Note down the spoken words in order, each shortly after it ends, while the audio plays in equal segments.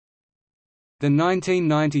The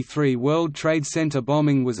 1993 World Trade Center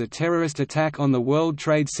bombing was a terrorist attack on the World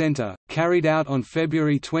Trade Center, carried out on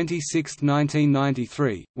February 26,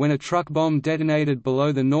 1993, when a truck bomb detonated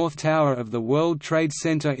below the North Tower of the World Trade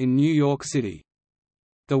Center in New York City.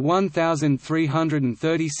 The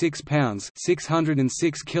 1,336 pounds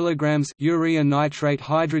 (606 kilograms) urea nitrate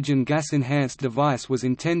hydrogen gas-enhanced device was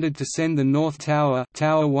intended to send the North Tower,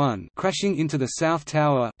 Tower 1, crashing into the South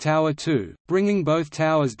Tower, Tower 2, bringing both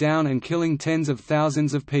towers down and killing tens of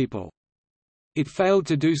thousands of people. It failed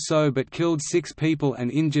to do so but killed 6 people and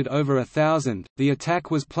injured over 1,000. The attack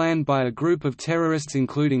was planned by a group of terrorists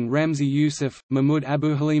including Ramzi Youssef, Mahmoud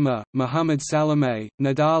Abu Halima, Muhammad Salameh,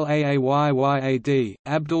 Nadal Aayyad,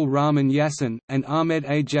 Abdul Rahman Yassin, and Ahmed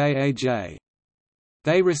Ajj.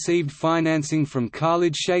 They received financing from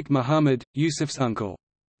Khalid Sheikh Mohammed, Youssef's uncle.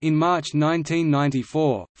 In March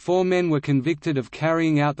 1994, 4 men were convicted of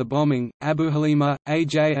carrying out the bombing: Abu Halima,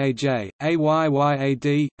 Ajj,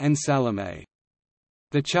 Ayyad, and Salameh.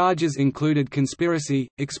 The charges included conspiracy,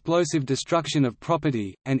 explosive destruction of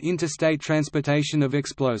property, and interstate transportation of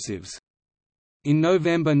explosives. In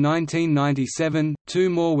November 1997, 2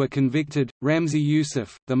 more were convicted: Ramzi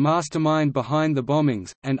Youssef, the mastermind behind the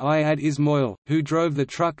bombings, and Iyad Ismail, who drove the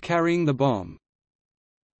truck carrying the bomb.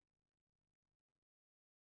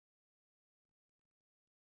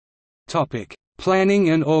 Planning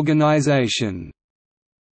and organization.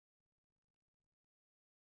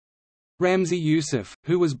 Ramzi Youssef,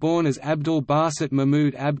 who was born as Abdul Basit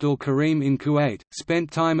Mahmoud Abdul Karim in Kuwait,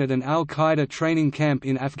 spent time at an al-Qaeda training camp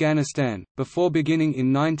in Afghanistan, before beginning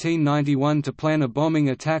in 1991 to plan a bombing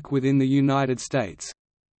attack within the United States.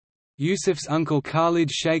 Youssef's uncle Khalid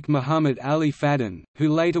Sheikh Mohammed Ali Fadden, who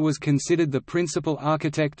later was considered the principal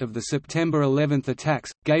architect of the September 11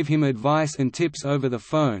 attacks, gave him advice and tips over the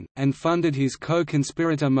phone, and funded his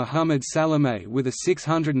co-conspirator Mohammed Salameh with a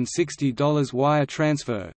 $660 wire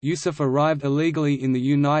transfer. Youssef arrived illegally in the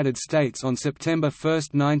United States on September 1,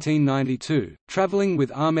 1992, traveling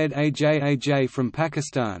with Ahmed Ajj from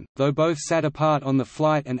Pakistan, though both sat apart on the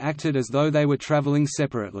flight and acted as though they were traveling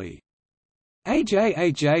separately.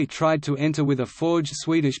 Ajj tried to enter with a forged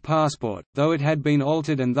Swedish passport, though it had been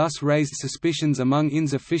altered, and thus raised suspicions among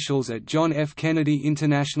INS officials at John F. Kennedy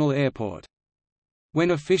International Airport.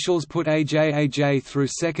 When officials put Ajj through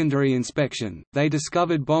secondary inspection, they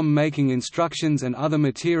discovered bomb-making instructions and other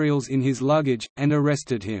materials in his luggage, and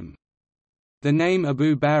arrested him. The name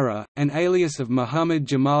Abu Barra, an alias of Muhammad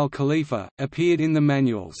Jamal Khalifa, appeared in the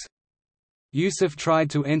manuals. Youssef tried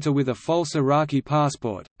to enter with a false Iraqi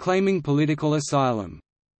passport, claiming political asylum.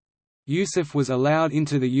 Youssef was allowed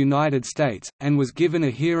into the United States, and was given a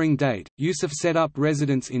hearing date. Youssef set up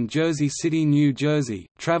residence in Jersey City, New Jersey,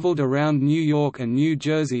 traveled around New York and New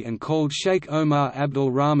Jersey, and called Sheikh Omar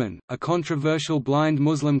Abdul Rahman, a controversial blind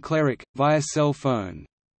Muslim cleric, via cell phone.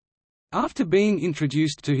 After being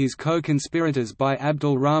introduced to his co-conspirators by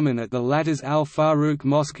Abdul Rahman at the latter's Al-Farouk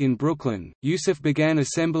Mosque in Brooklyn, Youssef began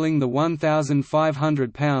assembling the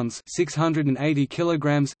 1,500 pounds (680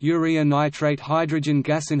 kilograms) urea nitrate hydrogen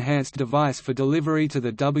gas-enhanced device for delivery to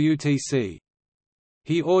the WTC.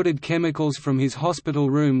 He ordered chemicals from his hospital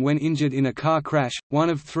room when injured in a car crash, one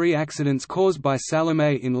of 3 accidents caused by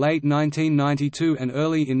Salameh in late 1992 and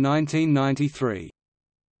early in 1993.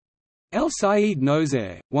 El Said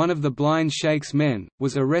Nozair, one of the blind sheikh's men,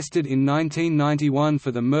 was arrested in 1991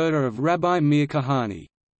 for the murder of Rabbi Mir Kahani.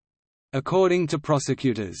 According to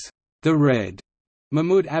prosecutors, the Red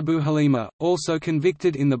Mahmoud Abu Halima, also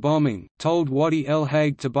convicted in the bombing, told Wadi El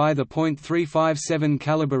Hague to buy the .357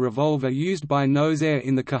 caliber revolver used by Nozair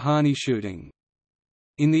in the Kahani shooting.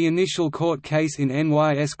 In the initial court case in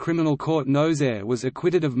NYS Criminal Court, Nozair was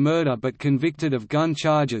acquitted of murder but convicted of gun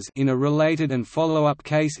charges. In a related and follow-up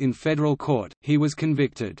case in federal court, he was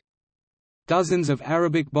convicted. Dozens of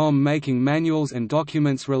Arabic bomb-making manuals and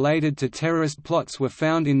documents related to terrorist plots were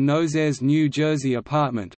found in Nozair's New Jersey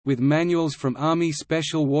apartment, with manuals from Army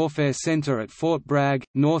Special Warfare Center at Fort Bragg,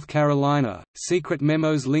 North Carolina, secret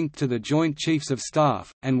memos linked to the Joint Chiefs of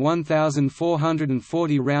Staff, and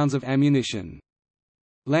 1,440 rounds of ammunition.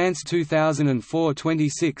 Lance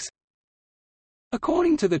 2004-26.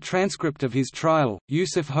 According to the transcript of his trial,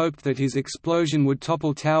 Youssef hoped that his explosion would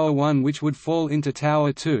topple Tower 1, which would fall into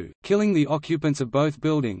Tower 2, killing the occupants of both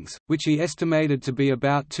buildings, which he estimated to be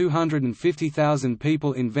about 250,000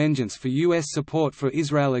 people, in vengeance for U.S. support for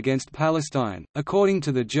Israel against Palestine. According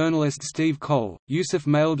to the journalist Steve Cole, Youssef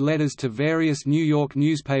mailed letters to various New York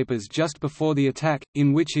newspapers just before the attack,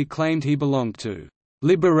 in which he claimed he belonged to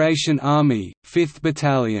Liberation Army, 5th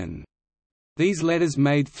Battalion, These letters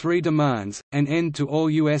made three demands: an end to all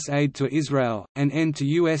U.S. aid to Israel, an end to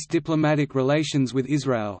U.S. diplomatic relations with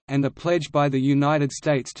Israel, and a pledge by the United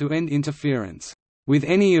States to end interference with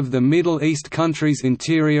any of the Middle East countries'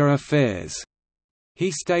 interior affairs.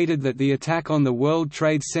 He stated that the attack on the World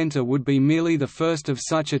Trade Center would be merely the first of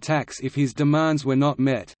such attacks if his demands were not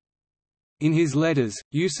met. In his letters,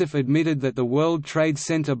 Yusuf admitted that the World Trade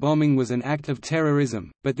Center bombing was an act of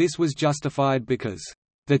terrorism, but this was justified because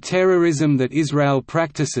the terrorism that Israel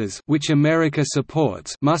practices, which America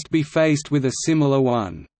supports, must be faced with a similar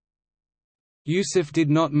one. Yusuf did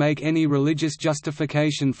not make any religious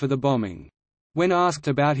justification for the bombing. When asked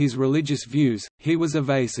about his religious views, he was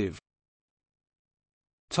evasive.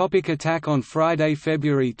 Attack on Friday,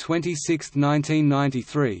 February 26,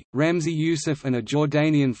 1993, Ramzi Youssef and a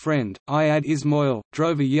Jordanian friend, Iyad Ismail,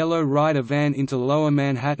 drove a yellow Ryder van into Lower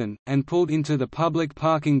Manhattan, and pulled into the public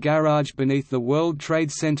parking garage beneath the World Trade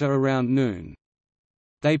Center around noon.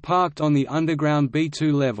 They parked on the underground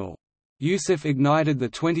B2 level. Youssef ignited the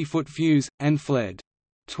 20-foot fuse, and fled.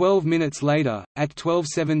 12 minutes later, at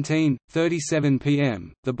 12:37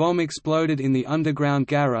 p.m., the bomb exploded in the underground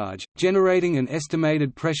garage, generating an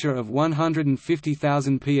estimated pressure of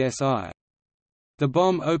 150,000 psi. The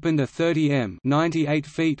bomb opened a 30 m (98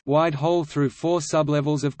 feet) wide hole through 4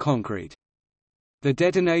 sublevels of concrete. The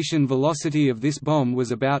detonation velocity of this bomb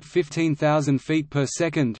was about 15,000 feet per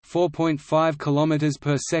second, 4.5 kilometers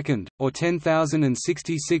per second, or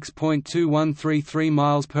 10,066.2133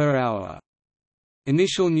 miles per hour.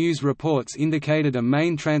 Initial news reports indicated a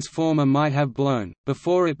main transformer might have blown,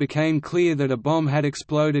 before it became clear that a bomb had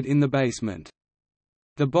exploded in the basement.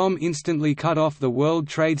 The bomb instantly cut off the World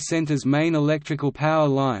Trade Center's main electrical power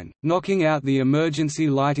line, knocking out the emergency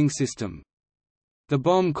lighting system. The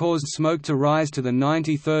bomb caused smoke to rise to the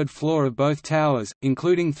 93rd floor of both towers,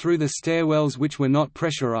 including through the stairwells which were not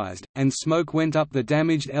pressurized, and smoke went up the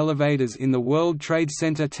damaged elevators in the World Trade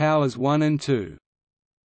Center Towers 1 and 2.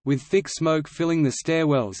 With thick smoke filling the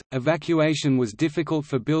stairwells, evacuation was difficult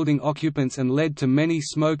for building occupants and led to many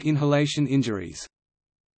smoke inhalation injuries.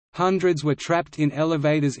 Hundreds were trapped in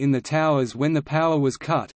elevators in the towers when the power was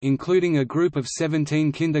cut, including a group of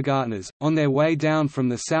 17 kindergartners, on their way down from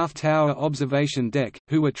the South Tower observation deck,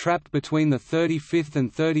 who were trapped between the 35th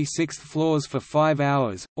and 36th floors for 5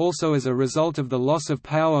 hours. Also, as a result of the loss of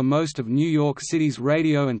power, most of New York City's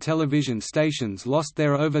radio and television stations lost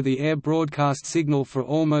their over-the-air broadcast signal for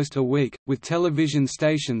almost a week, with television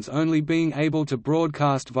stations only being able to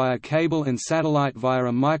broadcast via cable and satellite via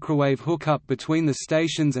a microwave hookup between the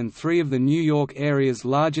stations and 3 of the New York area's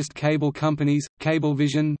largest cable companies,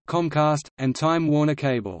 Cablevision, Comcast, and Time Warner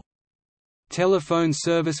Cable. Telephone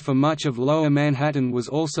service for much of Lower Manhattan was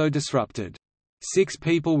also disrupted. 6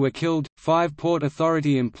 people were killed, 5 Port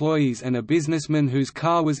Authority employees and a businessman whose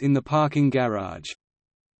car was in the parking garage.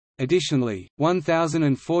 Additionally,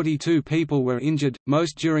 1,042 people were injured,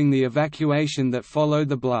 most during the evacuation that followed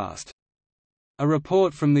the blast. A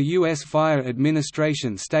report from the U.S. Fire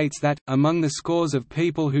Administration states that, among the scores of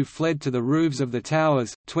people who fled to the roofs of the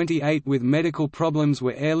towers, 28 with medical problems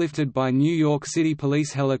were airlifted by New York City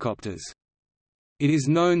police helicopters. It is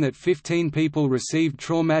known that 15 people received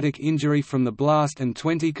traumatic injury from the blast and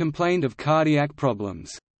 20 complained of cardiac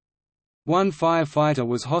problems. 1 firefighter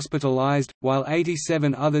was hospitalized, while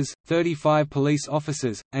 87 others, 35 police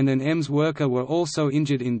officers, and an EMS worker were also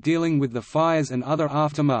injured in dealing with the fires and other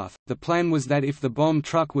aftermath. The plan was that if the bomb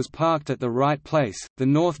truck was parked at the right place, the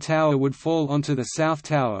North Tower would fall onto the South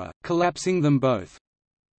Tower, collapsing them both.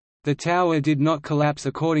 The tower did not collapse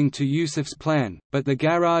according to Yusuf's plan, but the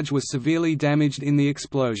garage was severely damaged in the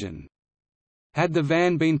explosion. Had the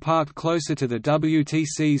van been parked closer to the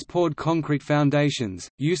WTC's poured concrete foundations,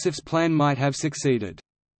 Yusuf's plan might have succeeded.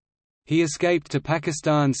 He escaped to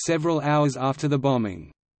Pakistan several hours after the bombing.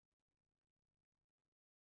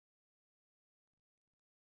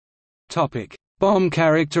 Bomb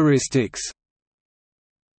characteristics.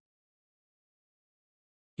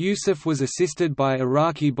 Yusuf was assisted by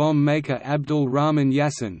Iraqi bomb maker Abdul Rahman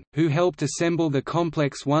Yassin, who helped assemble the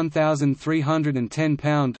complex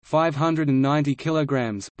 1,310-pound (590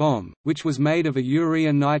 kilograms) bomb, which was made of a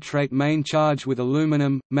urea nitrate main charge with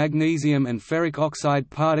aluminum, magnesium and ferric oxide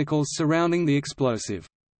particles surrounding the explosive.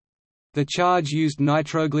 The charge used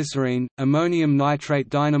nitroglycerine, ammonium nitrate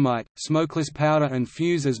dynamite, smokeless powder and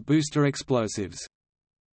fuse as booster explosives.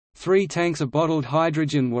 3 tanks of bottled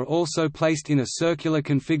hydrogen were also placed in a circular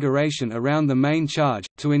configuration around the main charge,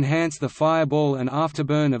 to enhance the fireball and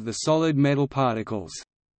afterburn of the solid metal particles.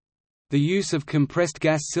 The use of compressed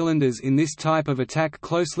gas cylinders in this type of attack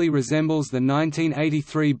closely resembles the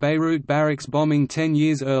 1983 Beirut barracks bombing 10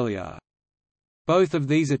 years earlier. Both of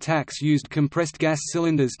these attacks used compressed gas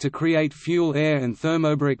cylinders to create fuel-air and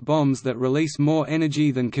thermobaric bombs that release more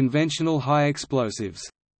energy than conventional high explosives.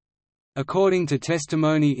 According to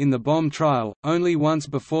testimony in the bomb trial, only once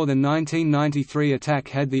before the 1993 attack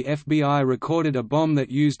had the FBI recorded a bomb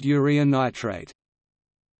that used urea nitrate.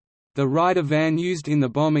 The Ryder van used in the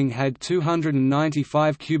bombing had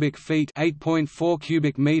 295 cubic feet (8.4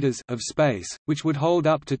 cubic meters) of space, which would hold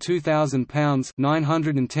up to 2,000 pounds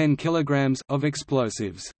 (910 kilograms) of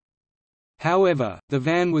explosives. However, the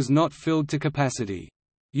van was not filled to capacity.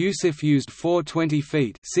 Yusuf used 4 20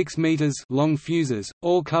 feet (6 meters) long fuses,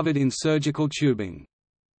 all covered in surgical tubing.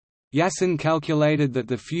 Yassin calculated that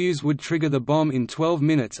the fuse would trigger the bomb in 12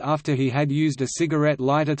 minutes after he had used a cigarette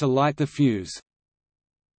lighter to light the fuse.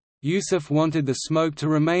 Yusuf wanted the smoke to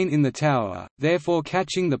remain in the tower, therefore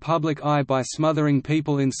catching the public eye by smothering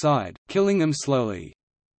people inside, killing them slowly.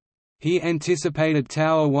 He anticipated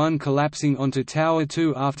Tower 1 collapsing onto Tower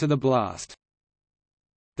 2 after the blast.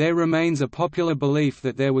 There remains a popular belief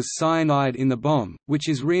that there was cyanide in the bomb, which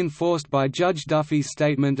is reinforced by Judge Duffy's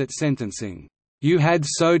statement at sentencing, "You had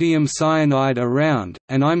sodium cyanide around,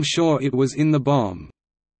 and I'm sure it was in the bomb."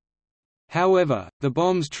 However, the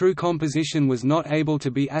bomb's true composition was not able to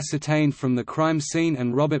be ascertained from the crime scene,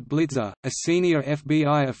 and Robert Blitzer, a senior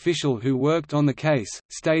FBI official who worked on the case,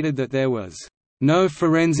 stated that there was no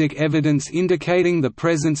forensic evidence indicating the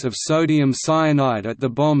presence of sodium cyanide at the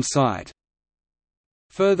bomb site.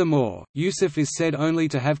 Furthermore, Yusuf is said only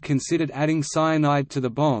to have considered adding cyanide to the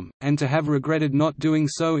bomb, and to have regretted not doing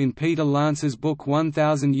so in Peter Lance's book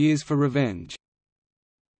 1000 Years for Revenge.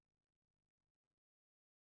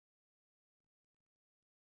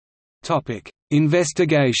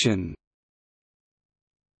 Investigation.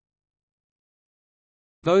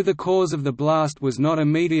 Though the cause of the blast was not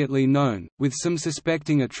immediately known, with some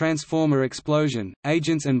suspecting a transformer explosion,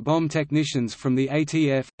 agents and bomb technicians from the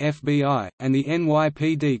ATF, FBI, and the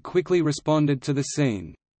NYPD quickly responded to the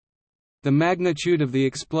scene. The magnitude of the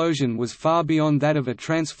explosion was far beyond that of a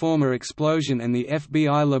transformer explosion, and the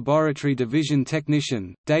FBI Laboratory Division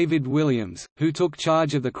technician, David Williams, who took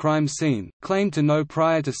charge of the crime scene, claimed to know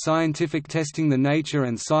prior to scientific testing the nature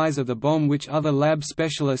and size of the bomb, which other lab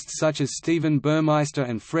specialists such as Stephen Burmeister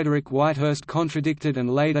and Frederick Whitehurst contradicted and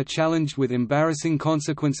later challenged with embarrassing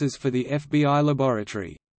consequences for the FBI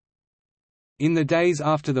laboratory. In the days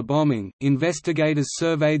after the bombing, investigators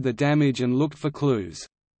surveyed the damage and looked for clues.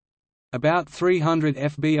 About 300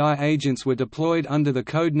 FBI agents were deployed under the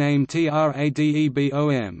code name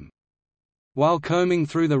TRADEBOM. While combing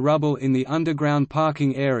through the rubble in the underground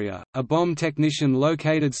parking area, a bomb technician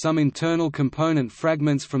located some internal component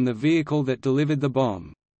fragments from the vehicle that delivered the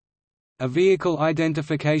bomb. A vehicle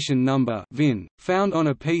identification number (VIN), found on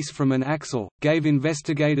a piece from an axle, gave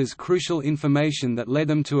investigators crucial information that led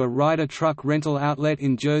them to a Ryder truck rental outlet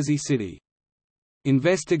in Jersey City.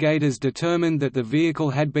 Investigators determined that the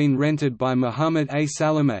vehicle had been rented by Muhammad A.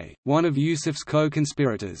 Salameh, one of Yusuf's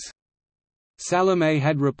co-conspirators. Salameh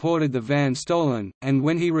had reported the van stolen, and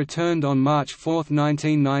when he returned on March 4,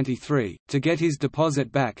 1993, to get his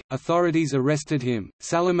deposit back, authorities arrested him.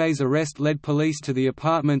 Salameh's arrest led police to the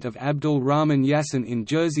apartment of Abdul Rahman Yassin in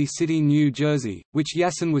Jersey City, New Jersey, which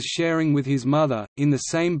Yassin was sharing with his mother, in the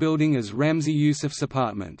same building as Ramzi Yusuf's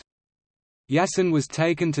apartment. Yassin was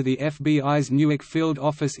taken to the FBI's Newark field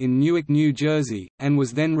office in Newark, New Jersey, and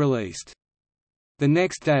was then released. The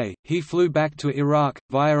next day, he flew back to Iraq,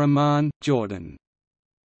 via Amman, Jordan.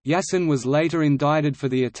 Yassin was later indicted for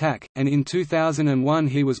the attack, and in 2001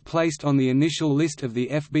 he was placed on the initial list of the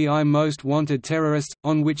FBI Most Wanted Terrorists,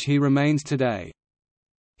 on which he remains today.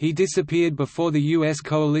 He disappeared before the U.S.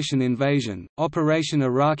 coalition invasion, Operation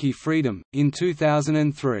Iraqi Freedom, in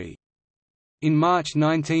 2003. In March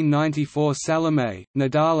 1994 Salameh,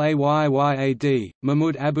 Nadal Ayyad,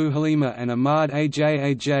 Mahmoud Abu Halima and Ahmad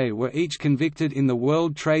Ajaj were each convicted in the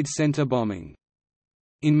World Trade Center bombing.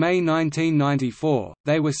 In May 1994,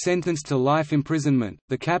 they were sentenced to life imprisonment.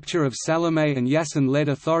 The capture of Salameh and Yassin led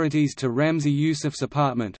authorities to Ramzi Yusuf's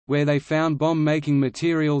apartment, where they found bomb-making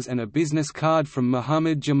materials and a business card from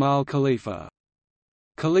Muhammad Jamal Khalifa.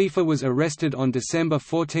 Khalifa was arrested on December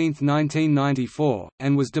 14, 1994,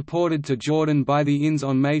 and was deported to Jordan by the INS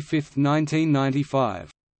on May 5,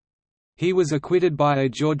 1995. He was acquitted by a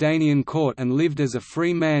Jordanian court and lived as a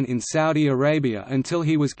free man in Saudi Arabia until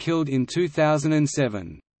he was killed in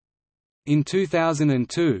 2007. In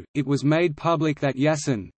 2002, it was made public that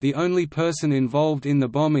Yassin, the only person involved in the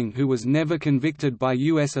bombing who was never convicted by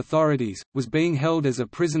U.S. authorities, was being held as a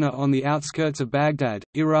prisoner on the outskirts of Baghdad,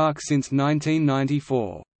 Iraq since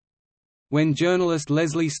 1994. When journalist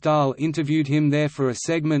Leslie Stahl interviewed him there for a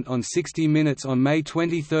segment on 60 Minutes on May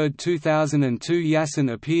 23, 2002,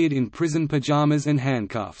 Yassin appeared in prison pajamas and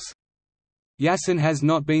handcuffs. Yassin has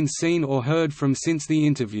not been seen or heard from since the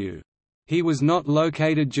interview. He was not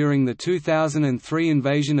located during the 2003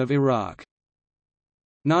 invasion of Iraq.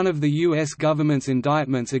 None of the U.S. government's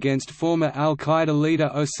indictments against former al-Qaeda leader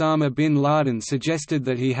Osama bin Laden suggested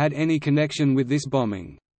that he had any connection with this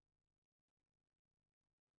bombing.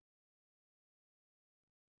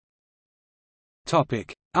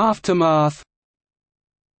 Aftermath.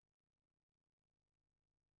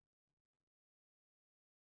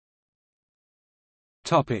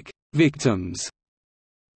 Victims.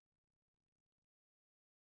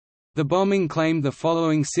 The bombing claimed the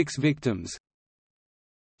following 6 victims: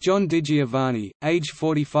 John DiGiovanni, age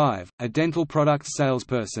 45, a dental products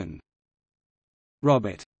salesperson.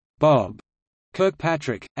 Robert Bob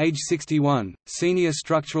Kirkpatrick, age 61, senior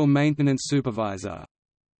structural maintenance supervisor.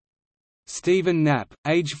 Stephen Knapp,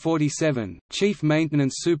 age 47, chief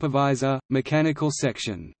maintenance supervisor, mechanical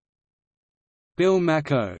section. Bill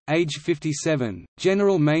Macko, age 57,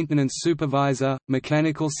 general maintenance supervisor,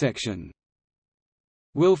 mechanical section.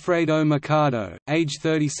 Wilfredo Mercado, age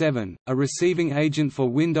 37, a receiving agent for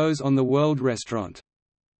Windows on the World Restaurant.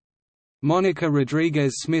 Monica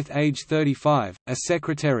Rodriguez-Smith, age 35, a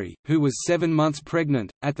secretary, who was 7 months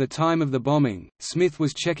pregnant. At the time of the bombing, Smith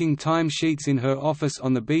was checking time sheets in her office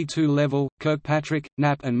on the B2 level. Kirkpatrick,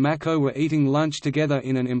 Knapp and Macko were eating lunch together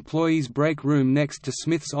in an employee's break room next to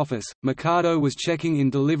Smith's office. Mercado was checking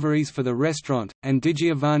in deliveries for the restaurant, and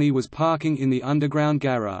DiGiovanni was parking in the underground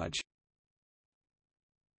garage.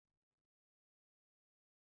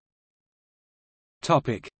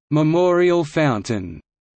 Memorial fountain.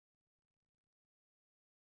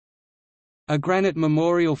 A granite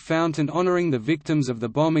memorial fountain honoring the victims of the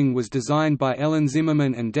bombing was designed by Ellen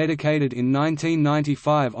Zimmerman and dedicated in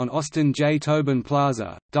 1995 on Austin J. Tobin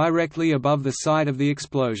Plaza, directly above the site of the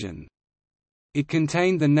explosion. It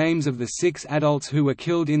contained the names of the 6 adults who were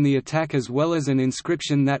killed in the attack as well as an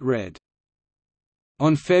inscription that read,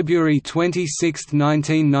 "On February 26,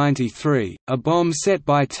 1993, a bomb set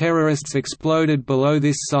by terrorists exploded below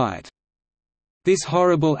this site. This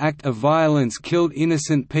horrible act of violence killed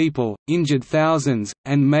innocent people, injured thousands,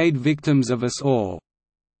 and made victims of us all."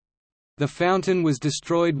 The fountain was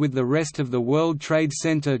destroyed with the rest of the World Trade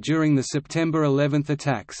Center during the September 11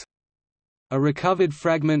 attacks. A recovered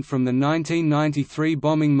fragment from the 1993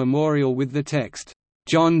 bombing memorial with the text,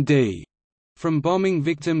 "John D." from bombing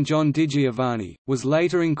victim John DiGiovanni, was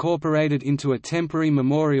later incorporated into a temporary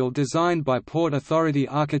memorial designed by Port Authority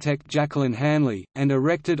architect Jacqueline Hanley, and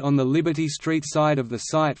erected on the Liberty Street side of the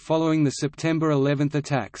site following the September 11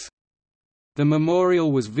 attacks. The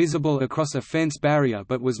memorial was visible across a fence barrier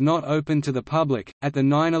but was not open to the public. At the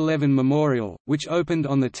 9/11 Memorial, which opened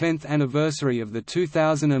on the 10th anniversary of the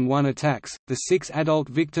 2001 attacks, the 6 adult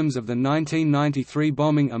victims of the 1993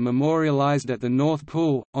 bombing are memorialized at the North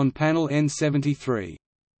Pool, on panel N73.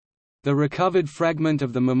 The recovered fragment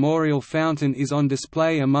of the memorial fountain is on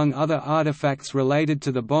display among other artifacts related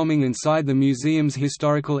to the bombing inside the museum's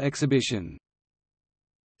historical exhibition.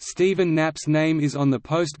 Stephen Knapp's name is on the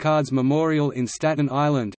postcards memorial in Staten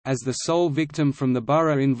Island, as the sole victim from the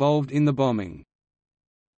borough involved in the bombing.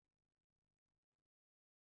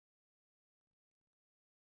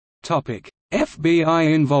 FBI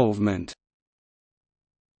involvement.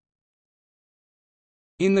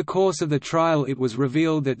 In the course of the trial it was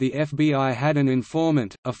revealed that the FBI had an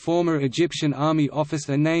informant, a former Egyptian army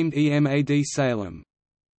officer named Emad Salem.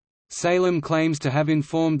 Salem claims to have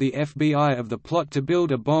informed the FBI of the plot to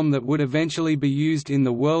build a bomb that would eventually be used in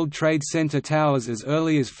the World Trade Center towers as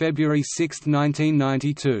early as February 6,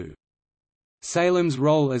 1992. Salem's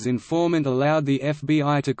role as informant allowed the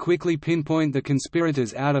FBI to quickly pinpoint the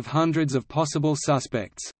conspirators out of hundreds of possible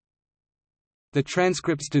suspects. The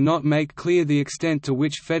transcripts do not make clear the extent to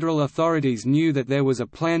which federal authorities knew that there was a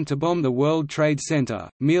plan to bomb the World Trade Center,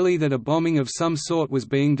 merely that a bombing of some sort was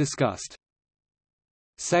being discussed.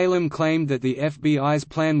 Salem claimed that the FBI's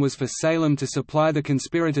plan was for Salem to supply the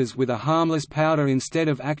conspirators with a harmless powder instead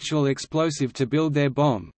of actual explosive to build their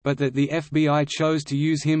bomb, but that the FBI chose to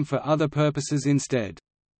use him for other purposes instead.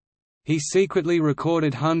 He secretly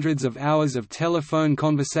recorded hundreds of hours of telephone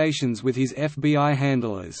conversations with his FBI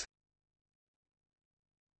handlers.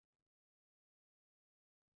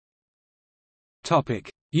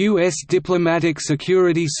 U.S. Diplomatic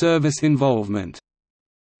Security Service involvement.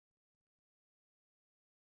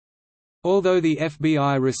 Although the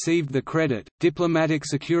FBI received the credit, Diplomatic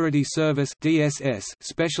Security Service (DSS)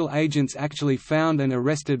 special agents actually found and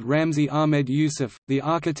arrested Ramzi Ahmed Youssef, the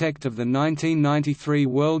architect of the 1993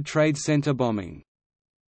 World Trade Center bombing.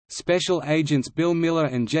 Special agents Bill Miller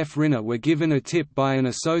and Jeff Rinner were given a tip by an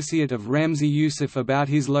associate of Ramzi Youssef about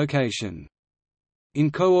his location.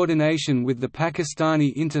 In coordination with the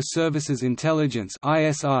Pakistani Inter-Services Intelligence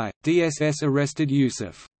 (ISI), DSS arrested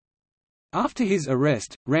Youssef. After his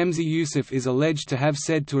arrest, Ramzi Youssef is alleged to have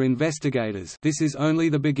said to investigators, "This is only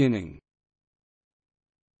the beginning."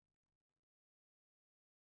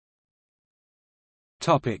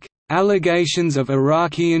 Allegations of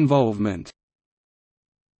Iraqi involvement.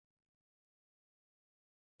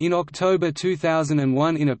 In October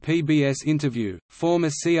 2001, in a PBS interview, former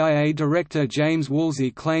CIA Director James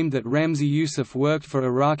Woolsey claimed that Ramzi Youssef worked for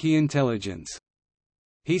Iraqi intelligence.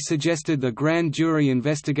 He suggested the grand jury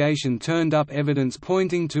investigation turned up evidence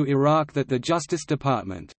pointing to Iraq that the Justice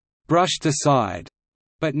Department brushed aside.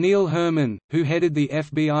 But Neil Herman, who headed the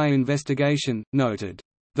FBI investigation, noted,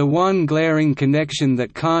 "The one glaring connection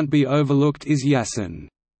that can't be overlooked is Yassin.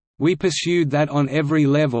 We pursued that on every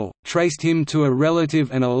level, traced him to a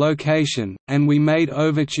relative and a location, and we made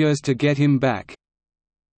overtures to get him back."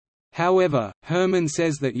 However, Herman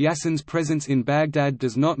says that Yassin's presence in Baghdad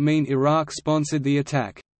does not mean Iraq sponsored the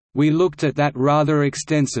attack. "We looked at that rather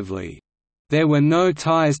extensively. There were no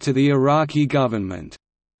ties to the Iraqi government."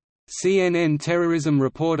 CNN terrorism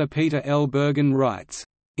reporter Peter L. Bergen writes,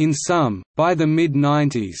 "In sum, by the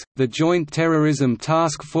mid-90s, the Joint Terrorism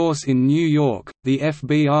Task Force in New York, the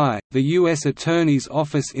FBI, the U.S. Attorney's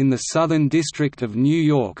Office in the Southern District of New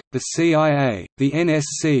York, the CIA, the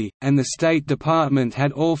NSC, and the State Department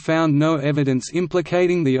had all found no evidence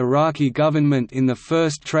implicating the Iraqi government in the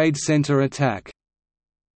first Trade Center attack."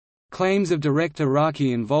 Claims of direct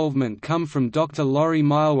Iraqi involvement come from Dr. Laurie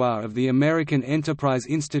Mailwa of the American Enterprise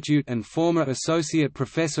Institute and former associate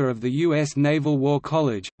professor of the U.S. Naval War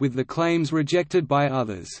College, with the claims rejected by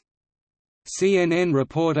others. CNN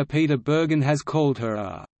reporter Peter Bergen has called her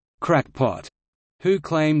a «crackpot», who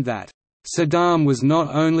claimed that Saddam was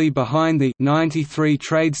not only behind the '93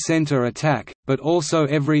 Trade Center attack, but also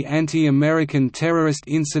every anti-American terrorist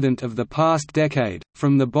incident of the past decade,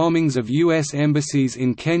 from the bombings of U.S. embassies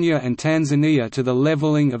in Kenya and Tanzania to the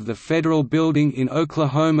leveling of the federal building in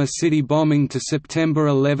Oklahoma City bombing to September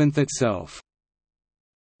 11 itself.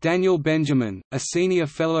 Daniel Benjamin, a senior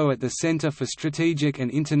fellow at the Center for Strategic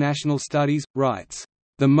and International Studies, writes,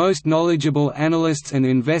 "The most knowledgeable analysts and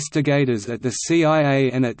investigators at the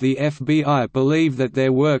CIA and at the FBI believe that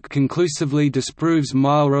their work conclusively disproves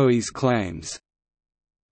Mailwa's claims."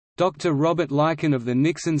 Dr. Robert Lycan of the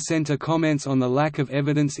Nixon Center comments on the lack of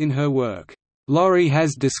evidence in her work. "Laurie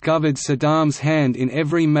has discovered Saddam's hand in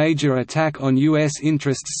every major attack on U.S.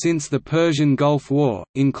 interests since the Persian Gulf War,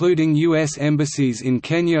 including U.S. embassies in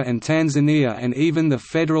Kenya and Tanzania and even the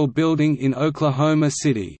federal building in Oklahoma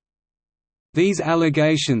City. These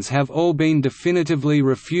allegations have all been definitively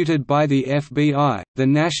refuted by the FBI, the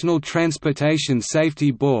National Transportation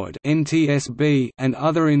Safety Board (NTSB), and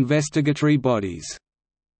other investigatory bodies."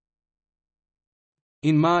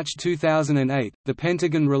 In March 2008, the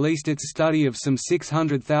Pentagon released its study of some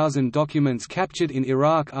 600,000 documents captured in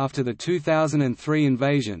Iraq after the 2003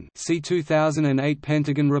 invasion. See 2008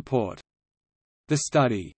 Pentagon report. The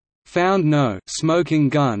study found no smoking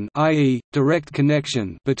gun, i.e., direct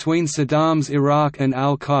connection between Saddam's Iraq and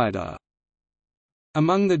al-Qaeda.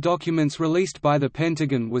 Among the documents released by the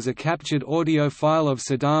Pentagon was a captured audio file of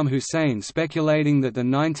Saddam Hussein speculating that the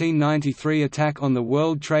 1993 attack on the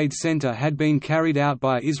World Trade Center had been carried out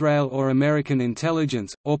by Israel or American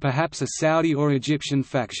intelligence, or perhaps a Saudi or Egyptian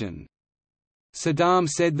faction. Saddam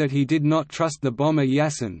said that he did not trust the bomber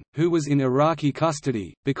Yassin, who was in Iraqi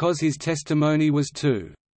custody, because his testimony was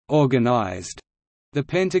too organized. The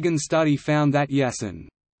Pentagon study found that Yassin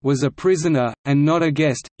was a prisoner, and not a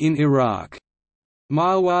guest, in Iraq.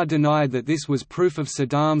 Mailwa denied that this was proof of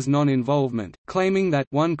Saddam's non-involvement, claiming that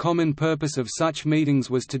one common purpose of such meetings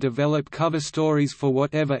was to develop cover stories for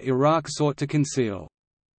whatever Iraq sought to conceal.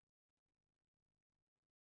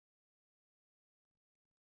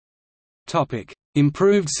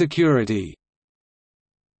 Improved security.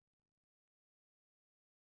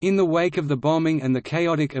 In the wake of the bombing and the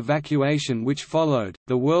chaotic evacuation which followed,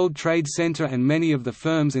 the World Trade Center and many of the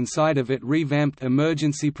firms inside of it revamped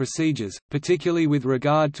emergency procedures, particularly with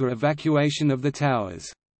regard to evacuation of the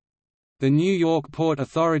towers. The New York Port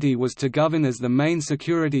Authority was to govern as the main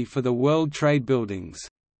security for the World Trade buildings.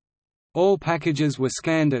 All packages were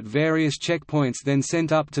scanned at various checkpoints then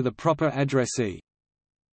sent up to the proper addressee.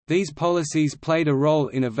 These policies played a role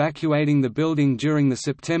in evacuating the building during the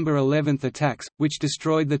September 11 attacks, which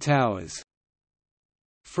destroyed the towers.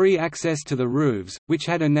 Free access to the roofs, which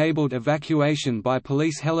had enabled evacuation by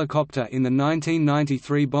police helicopter in the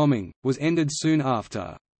 1993 bombing, was ended soon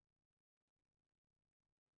after.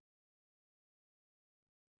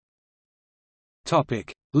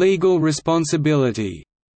 Legal responsibility.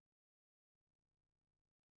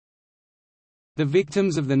 The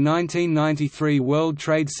victims of the 1993 World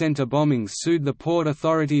Trade Center bombings sued the Port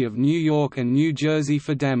Authority of New York and New Jersey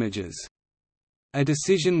for damages. A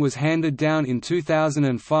decision was handed down in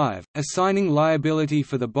 2005, assigning liability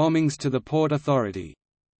for the bombings to the Port Authority.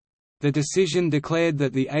 The decision declared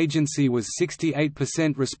that the agency was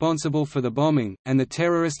 68% responsible for the bombing, and the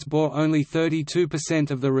terrorists bore only 32%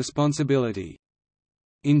 of the responsibility.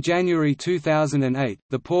 In January 2008,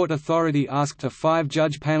 the Port Authority asked a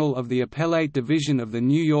 5-judge panel of the Appellate Division of the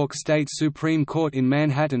New York State Supreme Court in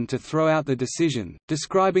Manhattan to throw out the decision,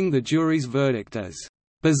 describing the jury's verdict as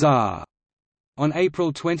bizarre. On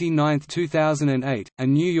April 29, 2008, a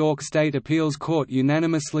New York State Appeals Court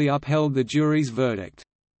unanimously upheld the jury's verdict.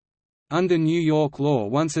 Under New York law,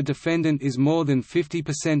 once a defendant is more than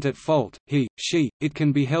 50% at fault, it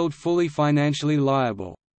can be held fully financially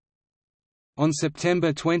liable. On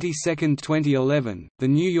September 22, 2011, the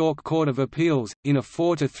New York Court of Appeals, in a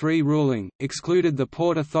 4-3 ruling, excluded the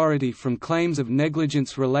Port Authority from claims of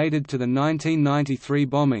negligence related to the 1993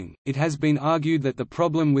 bombing. It has been argued that the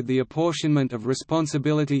problem with the apportionment of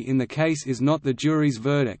responsibility in the case is not the jury's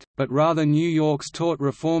verdict, but rather New York's tort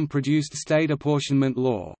reform-produced state apportionment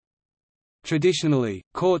law. Traditionally,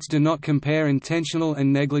 courts do not compare intentional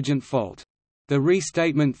and negligent fault. The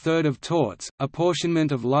Restatement Third of Torts,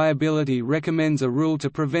 Apportionment of Liability recommends a rule to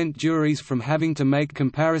prevent juries from having to make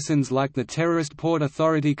comparisons like the terrorist Port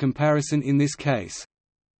Authority comparison in this case.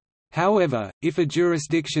 However, if a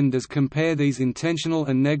jurisdiction does compare these intentional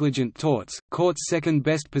and negligent torts, court's second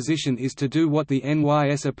best position is to do what the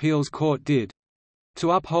NYS Appeals Court did: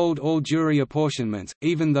 to uphold all jury apportionments,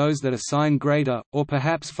 even those that assign greater, or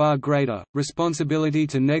perhaps far greater, responsibility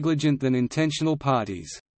to negligent than intentional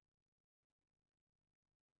parties.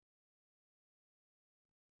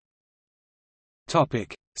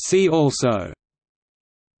 See also: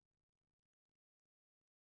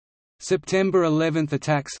 September 11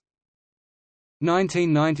 attacks,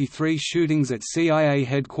 1993 shootings at CIA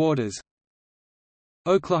headquarters,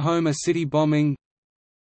 Oklahoma City bombing,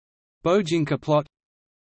 Bojinka plot,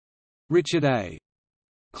 Richard A.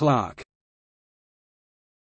 Clarke